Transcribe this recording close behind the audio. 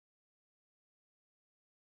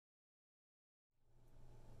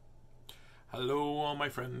Hello, all my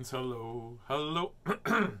friends. Hello. Hello.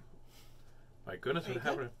 My goodness, what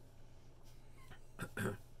happened?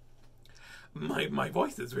 My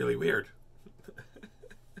voice is really weird.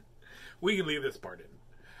 We can leave this part in.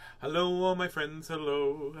 Hello, all my friends.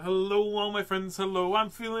 Hello. Hello, all my friends. Hello. I'm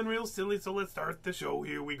feeling real silly, so let's start the show.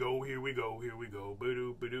 Here we go. Here we go. Here we go.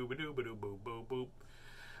 Ba-doo, ba-doo, ba-doo, ba-doo, boop, boop, boop.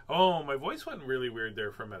 Oh, my voice went really weird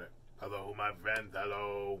there for a minute. Hello, my friends.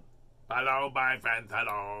 Hello. Hello, my friends.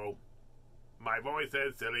 Hello. My voice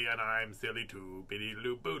is silly and I'm silly too.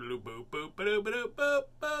 Biddy-loop, boop, boop, boop, ba-doo, ba-doo, boop,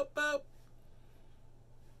 boop, boop.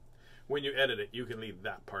 When you edit it, you can leave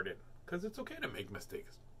that part in, because it's okay to make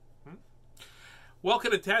mistakes.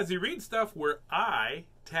 Welcome to Tazzy Read Stuff, where I,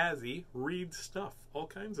 Tazzy, read stuff. All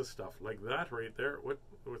kinds of stuff, like that right there. What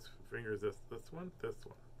finger is this? This one, this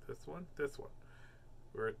one, this one, this one.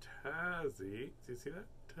 We're Tazzy. Do you see that?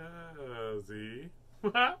 Tazzy.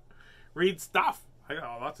 Read stuff. I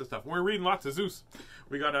got lots of stuff. We're reading lots of Seuss.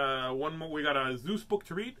 We got a Seuss book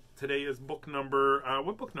to read. Today is book number.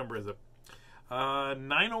 What book number is it?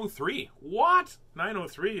 903. What?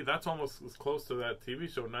 903? That's almost as close to that TV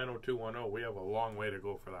show 90210. We have a long way to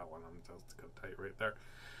go for that one. I'm just gonna type right there.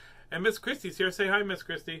 And Miss Christie's here. Say hi, Miss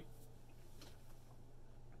Christie.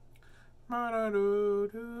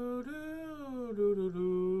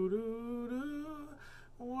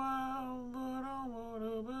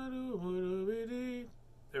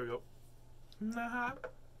 There we go.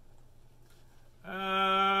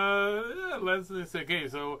 Leslie. Okay,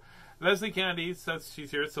 so Leslie Candy says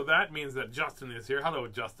she's here, so that means that Justin is here. Hello,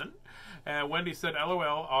 Justin. And Wendy said,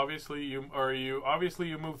 "LOL. Obviously, you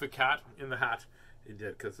moved the cat in the hat." He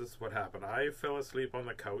did, because this is what happened. I fell asleep on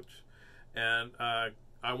the couch, and I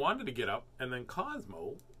wanted to get up, and then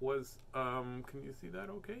Cosmo was. Can you see that?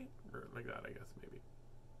 Okay, or like that? I guess maybe.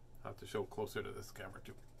 I'll have to show closer to this camera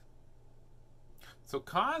too. So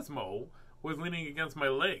Cosmo was leaning against my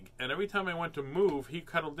leg, and every time I went to move, he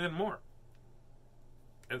cuddled in more.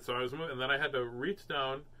 And so I was moving, and then I had to reach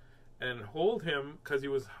down and hold him because he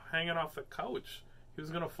was hanging off the couch. He was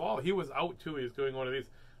going to fall. He was out too. He was doing one of these.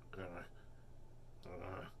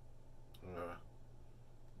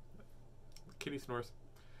 Kitty snores.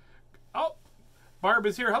 Oh, Barb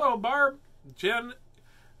is here. Hello, Barb. Jen.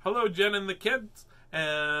 Hello, Jen and the kids.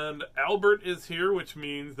 And Albert is here, which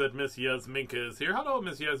means that Miss Yasminka is here. Hello,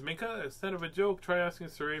 Miss Yasminka. Instead of a joke, try asking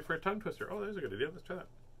Suri for a tongue twister. Oh, there's a good idea. Let's try that.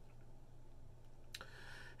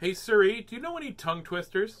 Hey, Suri, do you know any tongue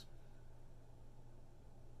twisters?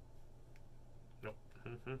 Nope.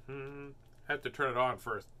 I have to turn it on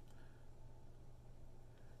first.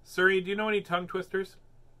 Suri, do you know any tongue twisters?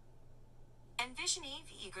 Envision Eve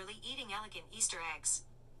eagerly eating elegant Easter eggs.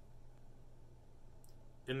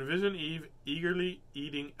 Envision Eve eagerly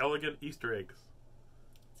eating elegant Easter eggs.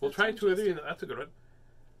 We'll try two of these. That's a good one.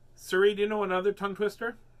 Suri, do you know another tongue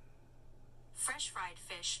twister? Fresh fried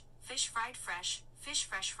fish. Fish fried fresh. Fish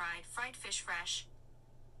fresh fried. Fried fish fresh.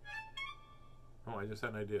 Oh, I just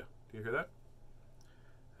had an idea. Do you hear that?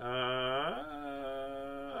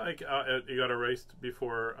 You got erased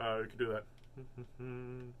before you could do that.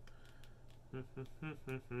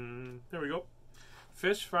 There we go.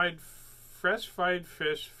 Fish fried. Fresh fried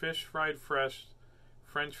fish, fish fried fresh,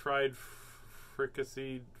 French fried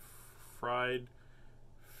fricasseed, fried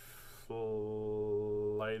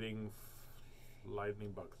lightning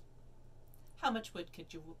bugs. How much wood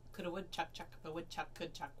could a woodchuck chuck if a woodchuck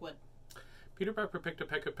could chuck wood? Peter Piper picked a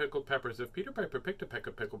peck of pickled peppers. If Peter Piper picked a peck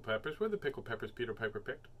of pickled peppers, where are the pickled peppers Peter Piper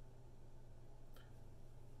picked?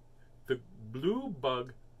 The blue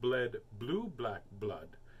bug bled blue-black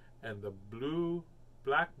blood, and the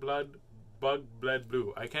blue-black blood bug bled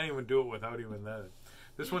blue. I can't even do it without even that.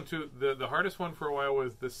 This one too. The hardest one for a while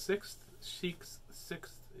was the sixth sheep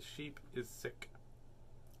is sick.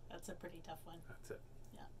 That's a pretty tough one. That's it.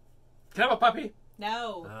 Yeah. Can I have a puppy?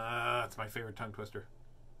 No. That's my favorite tongue twister.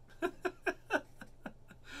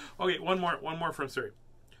 Okay, one more from Suri.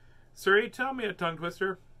 Suri, tell me a tongue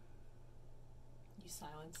twister. You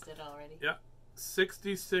silenced it already. Yeah.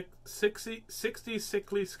 60 sickly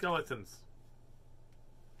skeletons.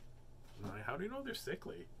 How do you know they're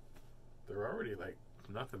sickly? They're already like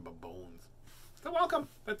nothing but bones. So welcome.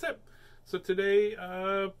 That's it. So today,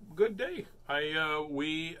 good day. This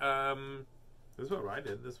is what I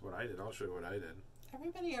did. I'll show you what I did.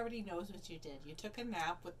 Everybody already knows what you did. You took a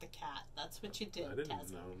nap with the cat. That's what you did. I didn't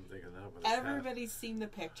Tazzy. know take a nap with the cat. Everybody's seen the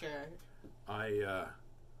picture. I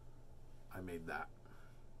made that.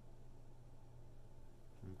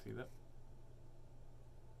 You see that?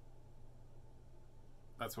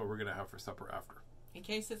 That's what we're gonna have for supper after. In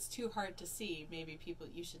case it's too hard to see, maybe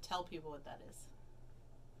you should tell people what that is.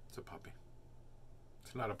 It's a puppy.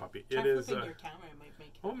 It's not a puppy. Try It is. flipping your camera. It might make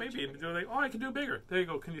it Oh, maybe. bigger. They're like, oh, I can do it bigger. There you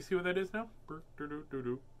go. Can you see what that is now?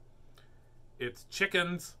 It's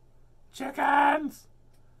chickens. Chickens!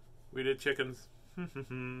 We did chickens.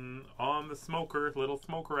 On the smoker. Little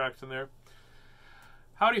smoker action there.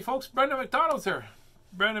 Howdy, folks. Brendan McDonald's here.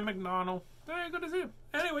 Brendan McDonald. Very good to see you.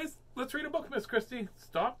 Anyways, let's read a book, Miss Christie.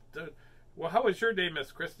 Stop. Well, how was your day,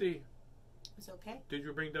 Miss Christie? It was okay. Did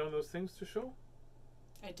you bring down those things to show?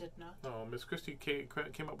 I did not. Oh, Miss Christie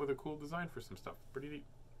came up with a cool design for some stuff. Pretty neat.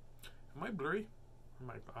 Am I blurry? Or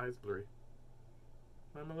my eyes blurry?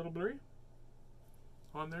 Am I a little blurry?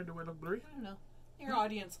 On there, do I look blurry? I don't know. Your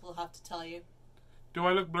audience will have to tell you. Do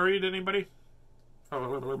I look blurry to anybody?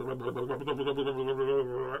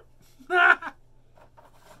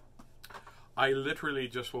 I literally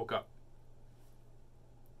just woke up.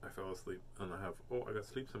 I fell asleep and I got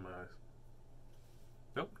sleeps in my eyes.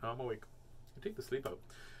 Nope, now I'm awake. You take the sleep out.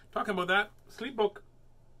 Talking about that, sleep book.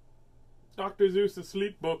 Dr. Seuss's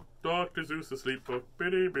sleep book. Dr. Seuss's sleep book.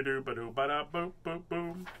 Bidoo bidoo badoo bada boom boom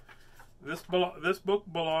boom. This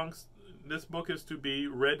book is to be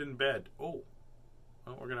read in bed. Oh,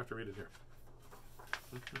 we're gonna have to read it here.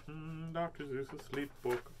 Dr. Seuss's sleep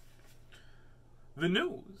book. The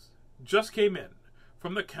news just came in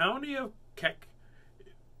from the county of Keck.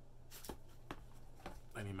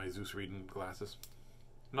 I need my Zeus reading glasses.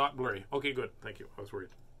 Not blurry. Okay, good. Thank you. I was worried.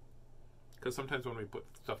 Because sometimes when we put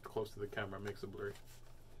stuff close to the camera, it makes it blurry.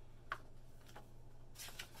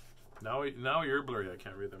 Now you're blurry. I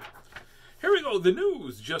can't read them. Here we go. The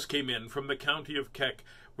news just came in from the county of Keck,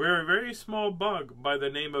 where a very small bug by the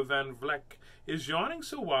name of Van Vleck is yawning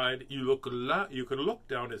so wide you could look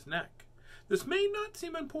down his neck. This may not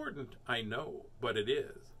seem important, I know, but it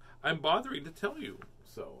is. I'm bothering to tell you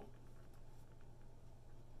so.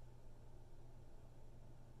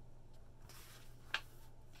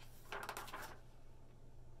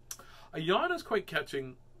 A yawn is quite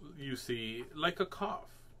catching, you see, like a cough.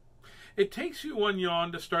 It takes you one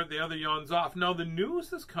yawn to start the other yawns off. Now the news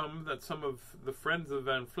has come that some of the friends of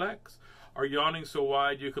Van Vleck's are yawning so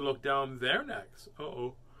wide you can look down their necks.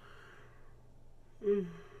 Uh-oh.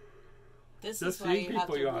 This is why you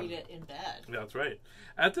have to read it in bed. That's right.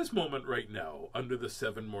 At this moment right now, under the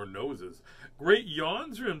 7 more noses, great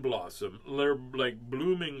yawns are in blossom. They're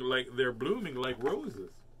blooming like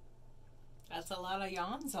roses. That's a lot of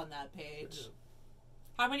yawns on that page. Yeah.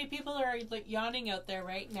 How many people are yawning out there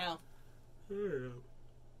right now?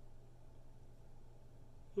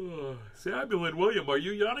 Samuel and William, are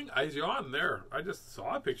you yawning? I yawn there. I just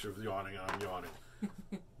saw a picture of yawning and I'm yawning.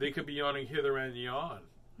 They could be yawning hither and yon.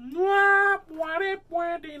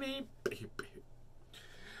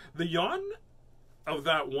 The yawn of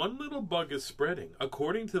that one little bug is spreading.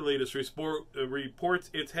 According to the latest reports,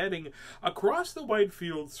 it's heading across the wide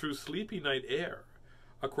fields through sleepy night air,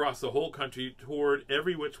 across the whole country toward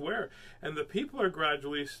every which where. And the people are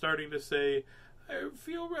gradually starting to say, I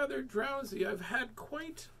feel rather drowsy. I've had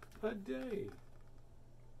quite a day.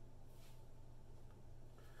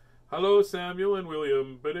 Hello, Samuel and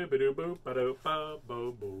William.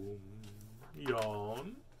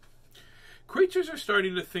 Yawn. Creatures are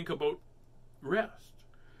starting to think about rest.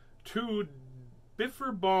 2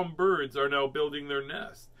 biffer-bomb birds are now building their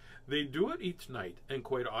nest. They do it each night, and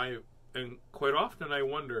quite often I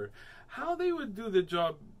wonder how they would do the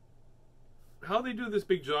job. How they do this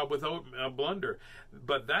big job without a blunder.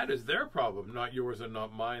 But that is their problem, not yours and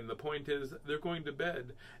not mine. The point is, they're going to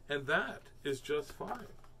bed, and that is just fine.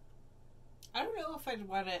 I don't know if I'd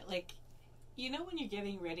want to, when you're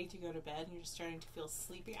getting ready to go to bed and you're starting to feel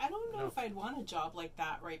sleepy, I don't know if I'd want a job like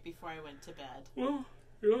that right before I went to bed. Well,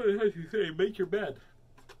 as you say, make your bed.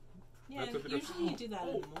 Yeah, usually you do that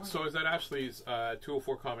in the morning. So I was at Ashley's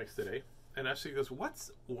 204 Comics today, and Ashley goes,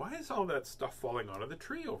 why is all that stuff falling out of the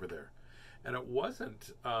tree over there? And it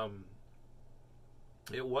wasn't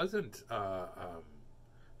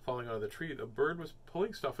falling out of the tree. The bird was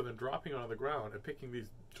pulling stuff and then dropping it on the ground and picking these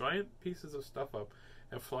giant pieces of stuff up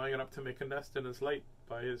and flying it up to make a nest in his light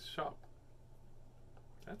by his shop.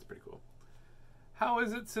 That's pretty cool. How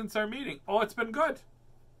is it since our meeting? Oh, it's been good.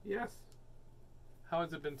 Yes. How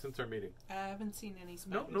has it been since our meeting? I haven't seen any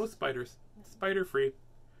spiders. No spiders. Spider free.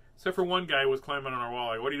 Except for one guy who was climbing on our wall.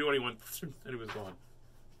 Like, what are you doing? He went, and he was gone.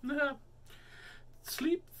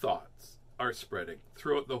 Sleep thoughts are spreading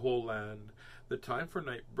throughout the whole land. The time for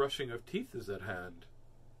night brushing of teeth is at hand.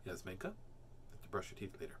 Yasminka, have to brush your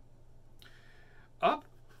teeth later. Up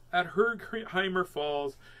at Hergheimer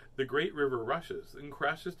Falls, the great river rushes and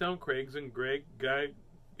crashes down crags in great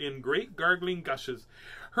gargling gushes.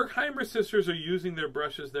 Hergheimer sisters are using their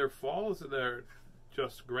brushes. Their falls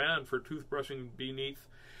just grand for toothbrushing beneath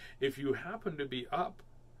if you happen to be up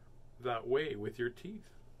that way with your teeth.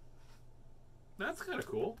 That's kind of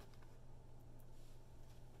cool.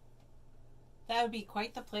 That would be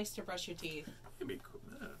quite the place to brush your teeth. It'd be cool.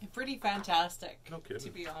 Yeah. Pretty fantastic, No kidding. to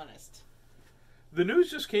be honest. The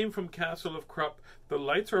news just came from Castle of Krupp. The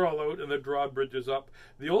lights are all out and the drawbridge is up.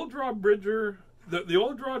 The old drawbridge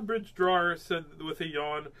drawer said with a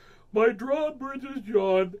yawn, "My drawbridge is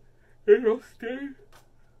yawn. It'll stay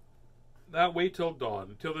that way till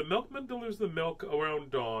dawn, till the milkman delivers the milk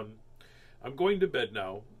around dawn. I'm going to bed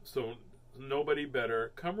now, so nobody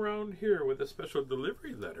better come around here with a special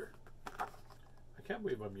delivery letter." I can't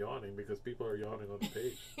believe I'm yawning because people are yawning on the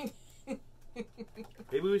page.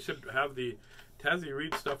 Maybe we should have the Tazzy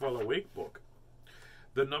Read Stuff While Awake book.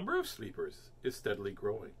 The number of sleepers is steadily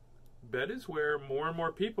growing. Bed is where more and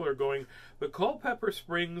more people are going. The Culpeper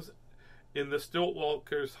Springs in the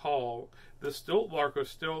Stiltwalkers' Hall. The Stiltwalker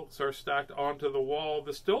stilts are stacked onto the wall.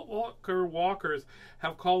 The Stiltwalker walkers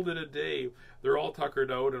have called it a day. They're all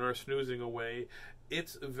tuckered out and are snoozing away.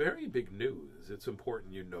 It's very big news. It's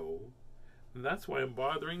important, you know. And that's why I'm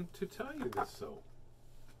bothering to tell you this so.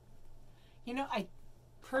 You know, I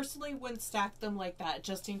personally wouldn't stack them like that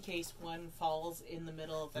just in case one falls in the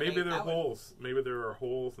middle of the Maybe night. there are holes. Maybe there are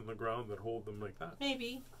holes in the ground that hold them like that.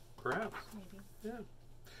 Maybe. Perhaps. Maybe. Yeah.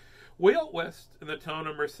 Way out west in the town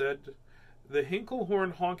of Merced, the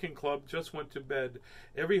Hinklehorn Honking Club just went to bed.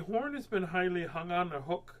 Every horn has been highly hung on a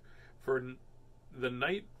hook for the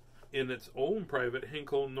night in its own private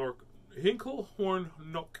Hinklehorn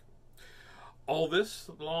nook. All this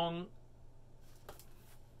long...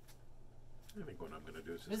 I think what I'm going to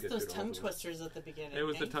do is just It was those tongue twisters at the beginning. It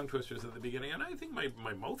was the tongue twisters at the beginning, and I think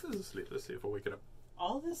my mouth is asleep. Let's see if I'll wake it up.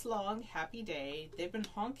 All this long, happy day, they've been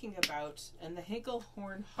honking about, and the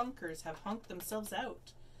Hinklehorn hunkers have honked themselves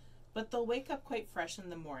out. But they'll wake up quite fresh in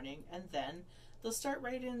the morning, and then they'll start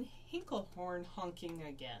right in Hinklehorn honking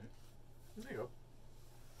again. There you go.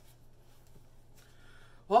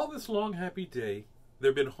 All this long, happy day,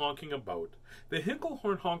 they've been honking about. The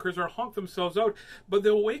Hinklehorn honkers are honked themselves out, but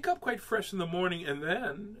they'll wake up quite fresh in the morning, and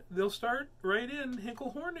then they'll start right in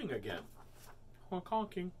Hinklehorning again. Honk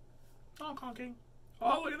honking. Honk honking.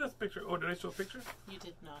 Oh, look at this picture. Oh, did I show a picture? You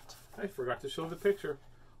did not. I forgot to show the picture.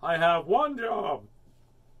 I have one job.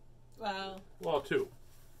 Well, two.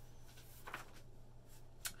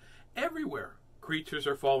 Everywhere, creatures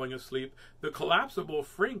are falling asleep. The collapsible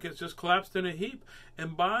frink is just collapsed in a heap.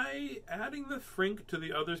 And by adding the frink to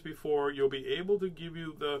the others before, you'll be able to give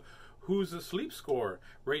you the Who's Asleep score.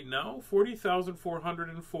 Right now,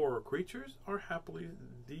 40,404 creatures are happily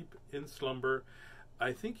deep in slumber.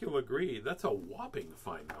 I think you'll agree, that's a whopping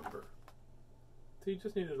fine number. So you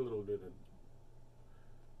just needed a little bit of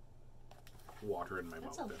water in my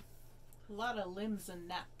mouth. That's a lot of limbs and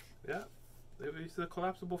neck. Yeah, it's the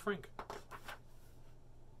collapsible frink.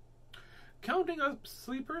 Counting up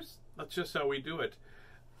sleepers, that's just how we do it.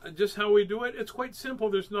 It's quite simple.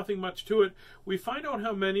 There's nothing much to it. We find out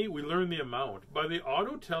how many, we learn the amount. By the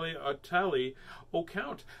auto tally,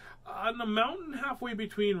 count. On the mountain halfway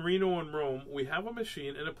between Reno and Rome, we have a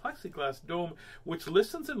machine in a plexiglass dome which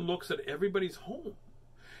listens and looks at everybody's home.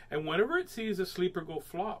 And whenever it sees a sleeper go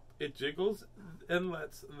flop, it jiggles and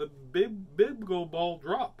lets the big go ball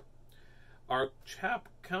drop. Our chap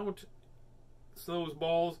counts those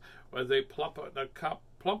balls as they plump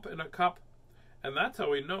in a cup, and that's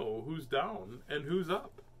how we know who's down and who's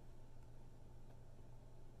up.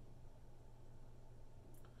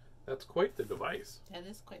 That's quite the device. That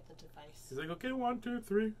is quite the device. He's like, okay, 1, 2,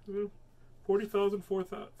 3, 40,000,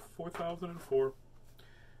 4,004.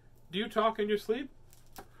 Do you talk in your sleep?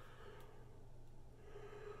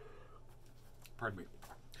 Pardon me.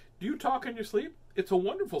 Do you talk in your sleep? It's a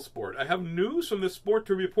wonderful sport. I have news from the sport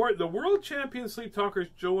to report. The world champion sleep talkers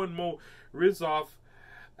Joe and Mo Rizzoff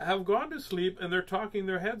have gone to sleep and they're talking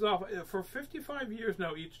their heads off. For 55 years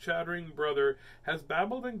now, each chattering brother has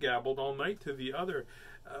babbled and gabbled all night to the other.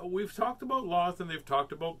 We've talked about laws and they've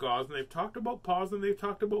talked about gauze and they've talked about paws and they've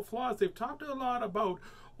talked about flaws. They've talked a lot about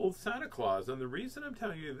old Santa Claus. And the reason I'm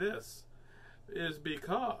telling you this is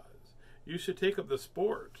because you should take up the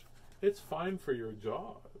sport. It's fine for your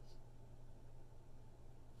jaws.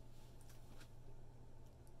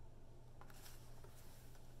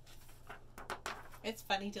 It's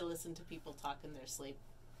funny to listen to people talk in their sleep.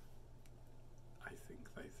 I think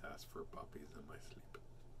they ask for puppies in my sleep.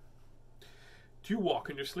 Do you walk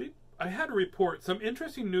in your sleep? I had a report. Some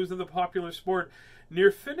interesting news of the popular sport.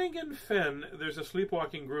 Near Finnegan Fen, there's a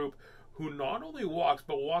sleepwalking group who not only walks,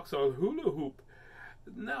 but walks a hula hoop.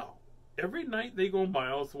 Now, every night they go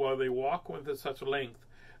miles while they walk with such length.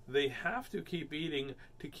 they have to keep eating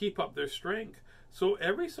to keep up their strength. So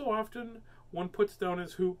every so often, one puts down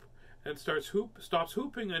his hoop and stops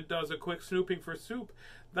hooping and does a quick snooping for soup.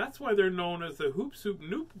 That's why they're known as the Hoop Soup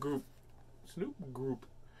Noop Group. Snoop Group.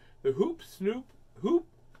 The Hoop Soup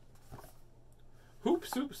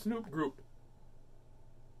Snoop Group.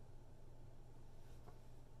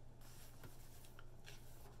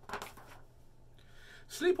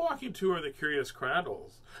 Sleepwalking too are the curious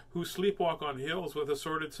crandles, who sleepwalk on hills with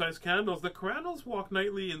assorted sized candles. The crandles walk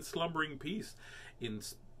nightly in slumbering peace, in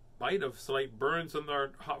spite of slight burns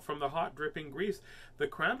from the hot dripping grease. The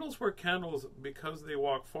crandles wear candles because they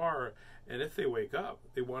walk far, and if they wake up,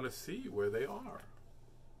 they want to see where they are.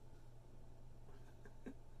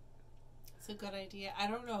 It's a good idea. I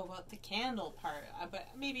don't know about the candle part, but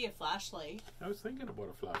maybe a flashlight. I was thinking about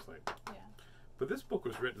a flashlight. Yeah. But this book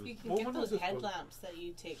was written... You can get those headlamps that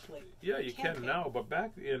you take, like... Yeah, you can now, but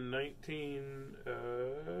back in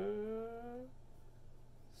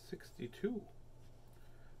 1962,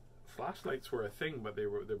 flashlights were a thing, but they're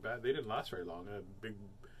bad. They didn't last very long. They had big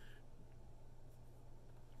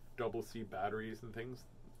double C batteries and things.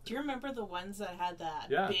 Do you remember the ones that had that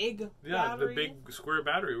big battery? Yeah, the big square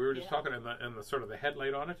battery. We were just talking, and the sort of the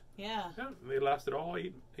headlight on it. Yeah. Yeah, they lasted all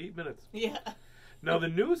eight minutes. Yeah. Now the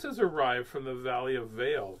news has arrived from the Valley of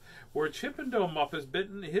Vale, where Chippendale Muff has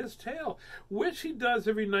bitten his tail, which he does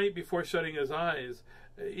every night before shutting his eyes.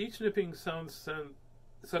 Such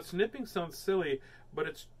nipping sounds silly, but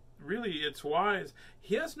it's wise.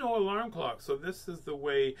 He has no alarm clock, so this is the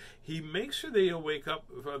way he makes sure that he'll wake up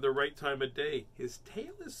for the right time of day. His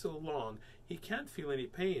tail is so long he can't feel any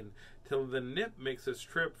pain till the nip makes its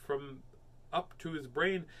trip from up to his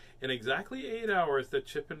brain. In exactly 8 hours, the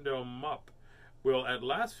Chippendale Muff will at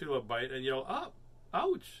last feel a bite and yell, "Up!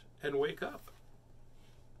 Ouch!" and wake up.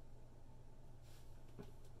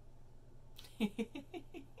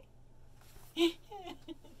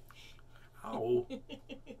 Ow. I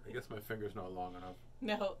guess my finger's not long enough.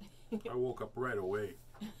 No. I woke up right away.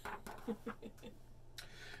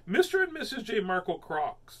 Mr. and Mrs. J. Markle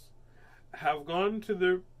Crocs have gone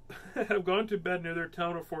to bed near their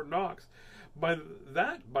town of Fort Knox. By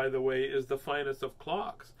the way, is the finest of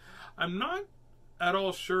clocks. I'm not at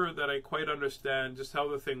all sure that I quite understand just how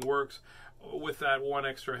the thing works with that one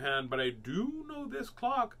extra hand, but I do know this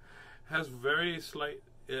clock has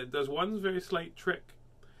does one very slight trick.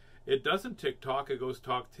 It doesn't tick-tock, it goes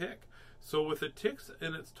talk-tick. So with the ticks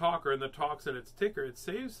in its talker and the talks in its ticker, it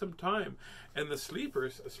saves some time, and the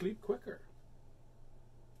sleepers sleep quicker.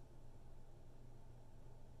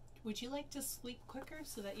 Would you like to sleep quicker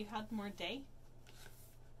so that you had more day?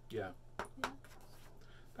 Yeah.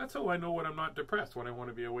 That's how I know when I'm not depressed, when I want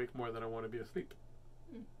to be awake more than I want to be asleep.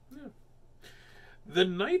 Yeah.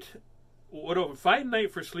 What a fine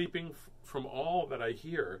night for sleeping. From all that I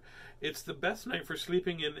hear, it's the best night for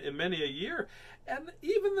sleeping in many a year. And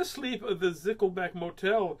even the sleep of the Zickleback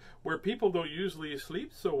Motel, where people don't usually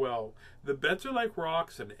sleep so well. The beds are like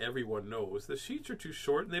rocks, and everyone knows the sheets are too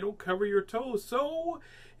short and they don't cover your toes. So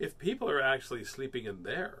if people are actually sleeping in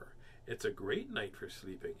there, it's a great night for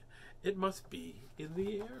sleeping. It must be in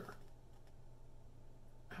the air.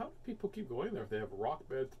 How do people keep going there if they have rock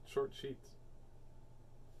beds, short sheets?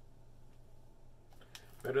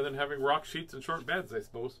 Better than having rock sheets and short beds, I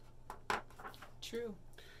suppose. True.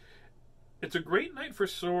 It's a great night for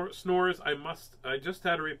snores. I just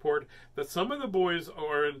had a report that some of the boys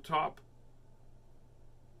are in top.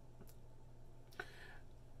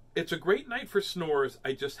 It's a great night for snores.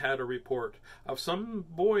 I just had a report of some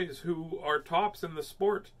boys who are tops in the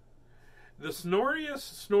sport. The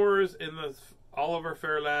snoriest snorers in the Oliver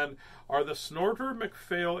Fairland are the Snorter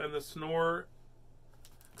McPhail and the Snore.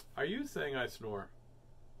 Are you saying I snore?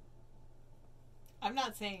 I'm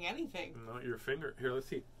not saying anything. No, your finger. Here, let's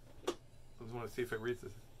see. I just want to see if it reads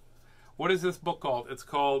this. What is this book called? It's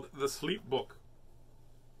called The Sleep Book.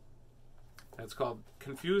 It's called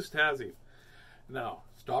Confused Tazzy. Now,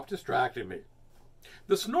 stop distracting me.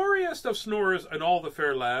 The snoriest of snorers in all the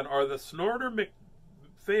fair land are the Snorter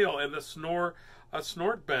McPhail and the Snort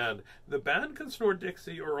Band. The band can snore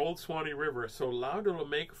Dixie or Old Swanee River so loud it'll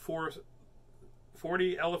make 40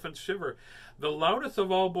 elephants shiver. The loudest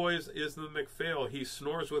of all boys is the McPhail. He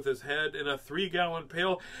snores with his head in a 3-gallon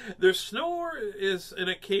pail. Their snore is in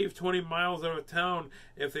a cave 20 miles out of town.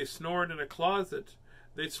 If they snored in a closet,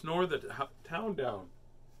 they'd snore the town down.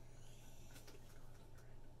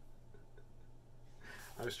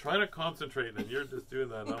 I was trying to concentrate, and you're just doing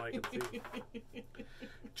that. Now I can see.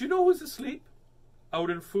 Do you know who's asleep?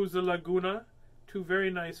 Out in Fusa Laguna. Two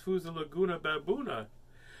very nice Fusa Laguna baboona.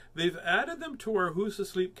 They've added them to our Who's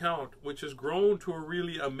Asleep count, which has grown to a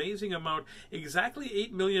really amazing amount, exactly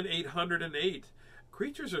 8,808,000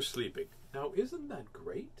 creatures are sleeping. Now, isn't that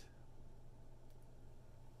great?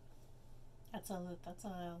 That's a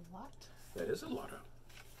lot. That is a lot.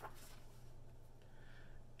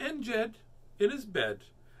 And Jed, in his bed,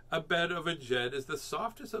 a bed of a Jed is the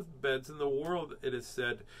softest of beds in the world, it is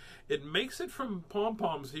said. It makes it from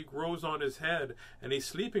pom-poms he grows on his head, and he's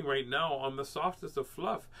sleeping right now on the softest of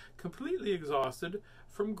fluff, completely exhausted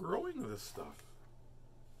from growing this stuff.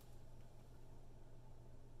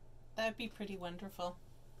 That'd be pretty wonderful.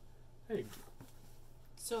 Hey.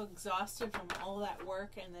 So exhausted from all that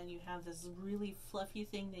work, and then you have this really fluffy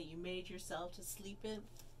thing that you made yourself to sleep in. It'd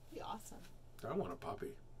be awesome. I want a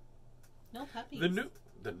puppy. No puppies.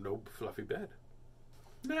 The no fluffy bed.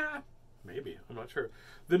 Nah, maybe. I'm not sure.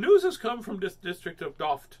 The news has come from this district of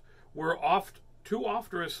Doft, where two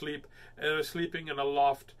oft are asleep and are sleeping in a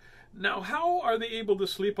loft. Now, how are they able to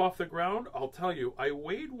sleep off the ground? I'll tell you. I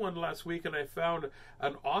weighed one last week and I found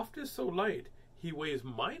an oft is so light, he weighs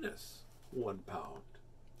minus 1 pound.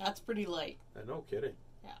 That's pretty light. No kidding.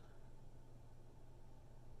 Yeah.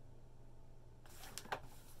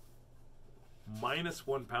 Minus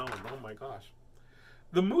 1 pound. Oh my gosh.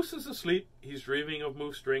 The moose is asleep. He's dreaming of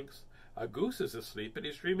moose drinks. A goose is asleep and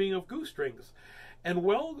he's dreaming of goose drinks. And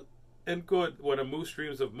well and good when a moose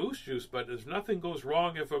dreams of moose juice, but there's nothing goes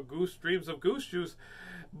wrong if a goose dreams of goose juice.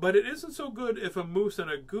 But it isn't so good if a moose and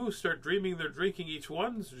a goose start dreaming they're drinking each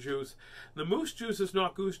one's juice. The moose juice is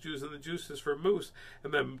not goose juice, and the juice is for moose.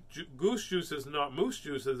 And the goose juice is not moose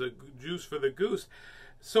juice, it's a juice for the goose.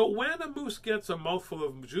 So when a moose gets a mouthful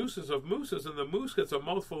of juices of mooses, and the moose gets a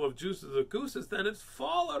mouthful of juices of gooses, then it's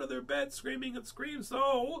fall out of their bed screaming and scream.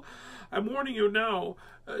 So I'm warning you now,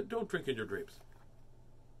 don't drink in your dreams.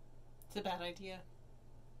 It's a bad idea.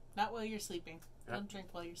 Not while you're sleeping. Yeah. Don't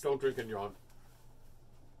drink while you're sleeping. Don't drink and yawn.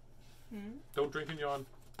 Don't drink and yawn.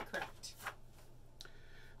 Correct.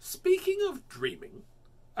 Speaking of dreaming,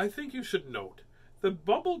 I think you should note the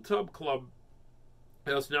Bubble Tub Club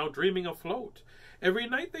is now dreaming afloat. Every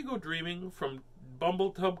night they go dreaming from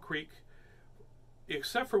Bumble Tub Creek,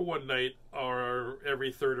 except for one night or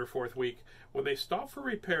every third or fourth week when they stop for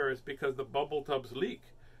repairs because the bubble tubs leak.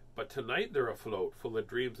 But tonight they're afloat, full of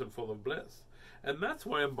dreams and full of bliss. And that's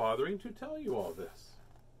why I'm bothering to tell you all this.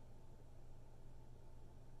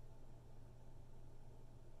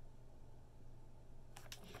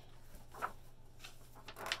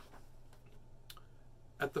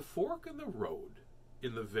 At the fork in the road,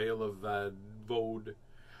 in the Vale of Vadvode,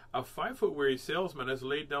 a 5-foot weary salesman has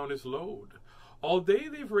laid down his load. All day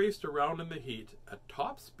they've raced around in the heat at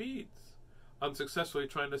top speeds, unsuccessfully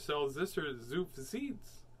trying to sell Zisser Zoop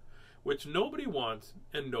seeds, which nobody wants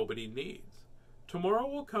and nobody needs. Tomorrow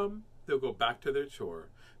will come, they'll go back to their chore.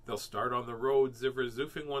 They'll start on the road ziffer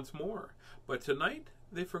zoofing once more. But tonight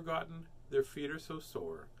they've forgotten their feet are so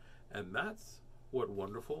sore. And that's what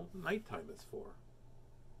wonderful nighttime is for.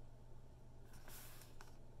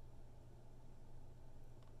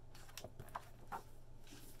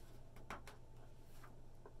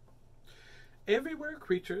 Everywhere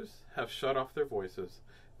creatures have shut off their voices.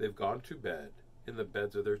 They've gone to bed in the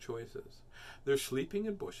beds of their choices. They're sleeping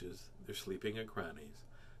in bushes. They're sleeping in crannies.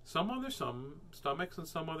 Some on their stomachs and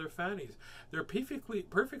some on their fannies. They're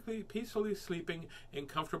perfectly peacefully sleeping in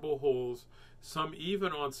comfortable holes. Some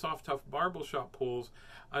even on soft, tough barber shop poles.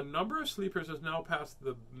 A number of sleepers has now passed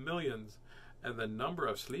the millions, and the number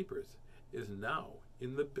of sleepers is now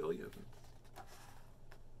in the billions.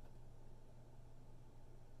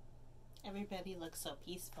 Everybody looks so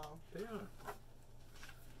peaceful. They are.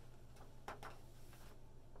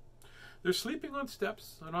 They're sleeping on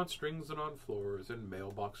steps and on strings and on floors, in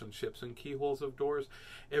mailbox and ships and keyholes of doors.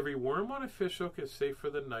 Every worm on a fish hook is safe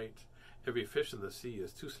for the night. Every fish in the sea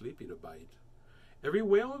is too sleepy to bite. Every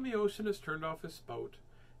whale in the ocean has turned off his spout.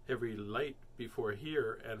 Every light before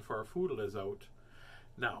here and far foodle is out.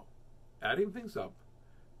 Now, adding things up,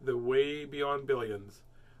 the way beyond billions,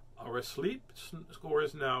 our sleep score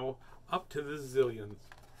is now up to the zillions.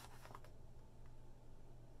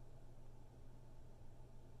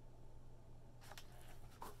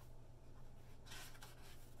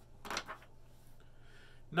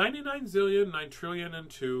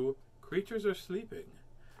 $99,000,000,9,000,000,002 creatures are sleeping.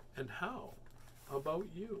 And how about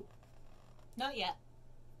you? Not yet.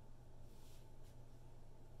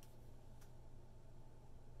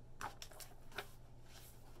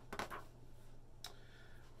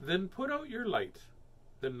 Then put out your light.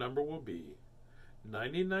 The number will be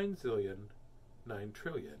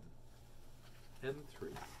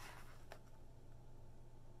 99,000,000,9,000,000,003.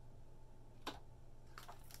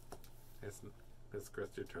 Miss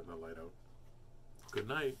Christy, turn the light out. Good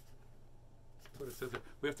night. That's what it says there.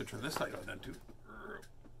 We have to turn this light on then too.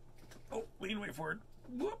 Oh, lean way forward.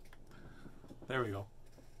 Whoop. There we go.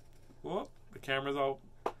 Whoop. The camera's out.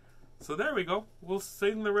 So there we go. We'll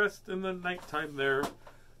sing the rest in the nighttime there.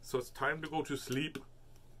 So it's time to go to sleep.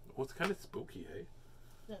 Oh, it's kind of spooky, eh?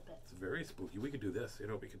 A little bit. It's very spooky. We could do this. You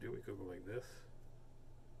know what we could do? We could go like this.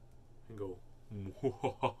 And go.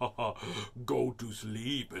 Go to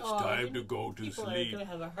sleep. It's time to go to people sleep. People are going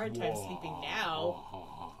to have a hard time sleeping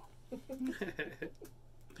now.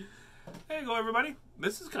 There you go, everybody.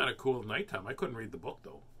 This is kind of cool at nighttime. I couldn't read the book,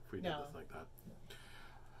 though, if we did this like that.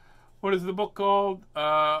 What is the book called?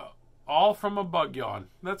 All from a Bug Yawn.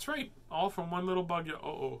 That's right. All from one little bug yawn.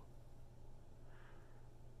 Uh-oh.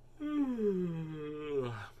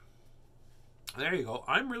 There you go.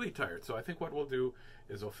 I'm really tired, so I think what we'll do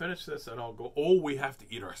is we'll finish this and I'll go. Oh, we have to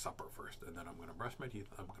eat our supper first, and then I'm going to brush my teeth.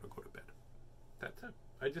 I'm going to go to bed. That's it.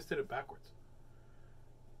 I just did it backwards.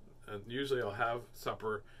 And usually I'll have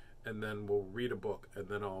supper, and then we'll read a book, and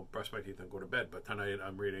then I'll brush my teeth and go to bed. But tonight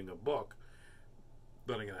I'm reading a book,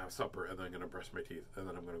 then I'm going to have supper, and then I'm going to brush my teeth, and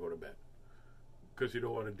then I'm going to go to bed. Because you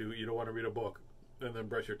don't want to read a book and then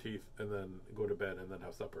brush your teeth and then go to bed and then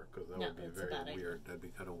have supper, because that would be very weird. That'd be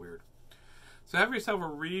kind of weird. So have yourself a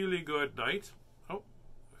really good night. Oh,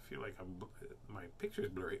 I feel like my picture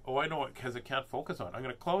is blurry. Oh, I know it because it can't focus on. I'm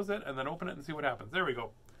going to close it and then open it and see what happens. There we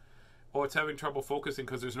go. Oh, it's having trouble focusing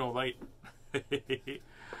because there's no light.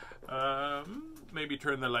 Maybe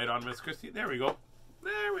turn the light on, Miss Christie. There we go.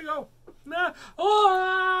 There we go. Nah.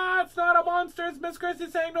 Oh, it's not a monster. It's Miss Christie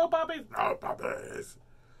saying no puppies. No puppies.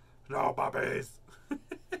 No puppies.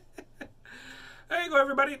 There you go,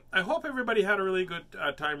 everybody. I hope everybody had a really good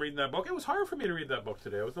time reading that book. It was hard for me to read that book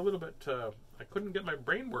today. I was a little bit, I couldn't get my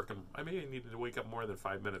brain working. I may needed to wake up more than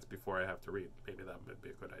 5 minutes before I have to read. Maybe that would be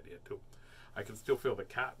a good idea, too. I can still feel the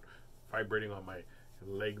cat vibrating on my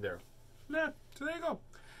leg there. Nah, so there you go.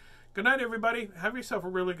 Good night, everybody. Have yourself a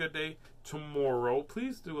really good day tomorrow.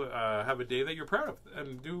 Please do have a day that you're proud of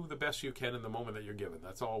and do the best you can in the moment that you're given.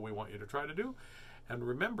 That's all we want you to try to do. And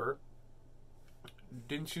remember,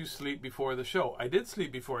 didn't you sleep before the show? I did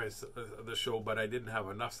sleep before the show, but I didn't have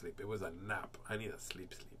enough sleep. It was a nap. I need a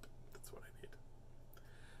sleep. That's what I need.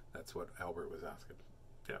 That's what Albert was asking.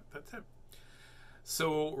 Yeah, that's it.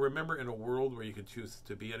 So remember, in a world where you can choose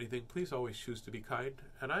to be anything, please always choose to be kind,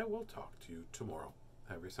 and I will talk to you tomorrow.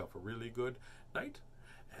 Have yourself a really good night.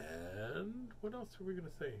 And what else are we going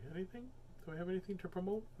to say? Anything? Do I have anything to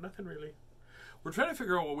promote? Nothing really. We're trying to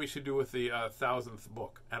figure out what we should do with the 1000th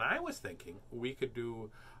book. And I was thinking we could do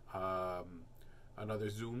another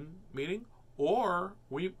Zoom meeting. Or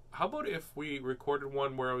how about if we recorded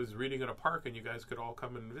one where I was reading in a park and you guys could all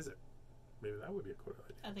come and visit? Maybe that would be a cool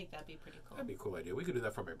idea. I think that'd be pretty cool. That'd be a cool idea. We could do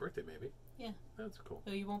that for my birthday, maybe. Yeah. That's cool.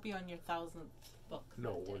 So you won't be on your 1000th book.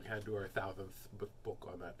 No, we can't do our 1000th book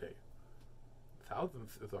on that day.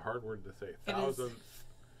 1000th is a hard word to say.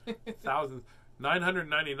 1000th.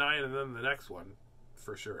 999 and then the next one,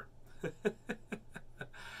 for sure.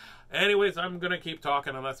 Anyways, I'm going to keep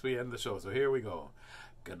talking unless we end the show. So here we go.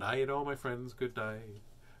 Good night, all my friends. Good night.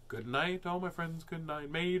 Good night, all my friends, good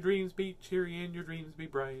night. May your dreams be cheery and your dreams be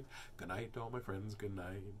bright. Good night, all my friends, good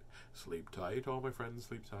night. Sleep tight, all my friends,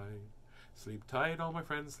 sleep tight. Sleep tight, all my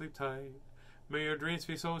friends, sleep tight. May your dreams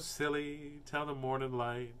be so silly till the morning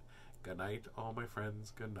light. Good night, all my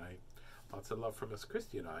friends, good night. Lots of love from Miss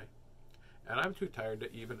Christie and I. And I'm too tired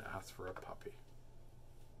to even ask for a puppy.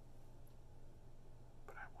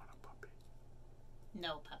 But I want a puppy.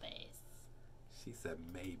 No puppies. She said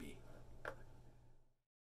maybe.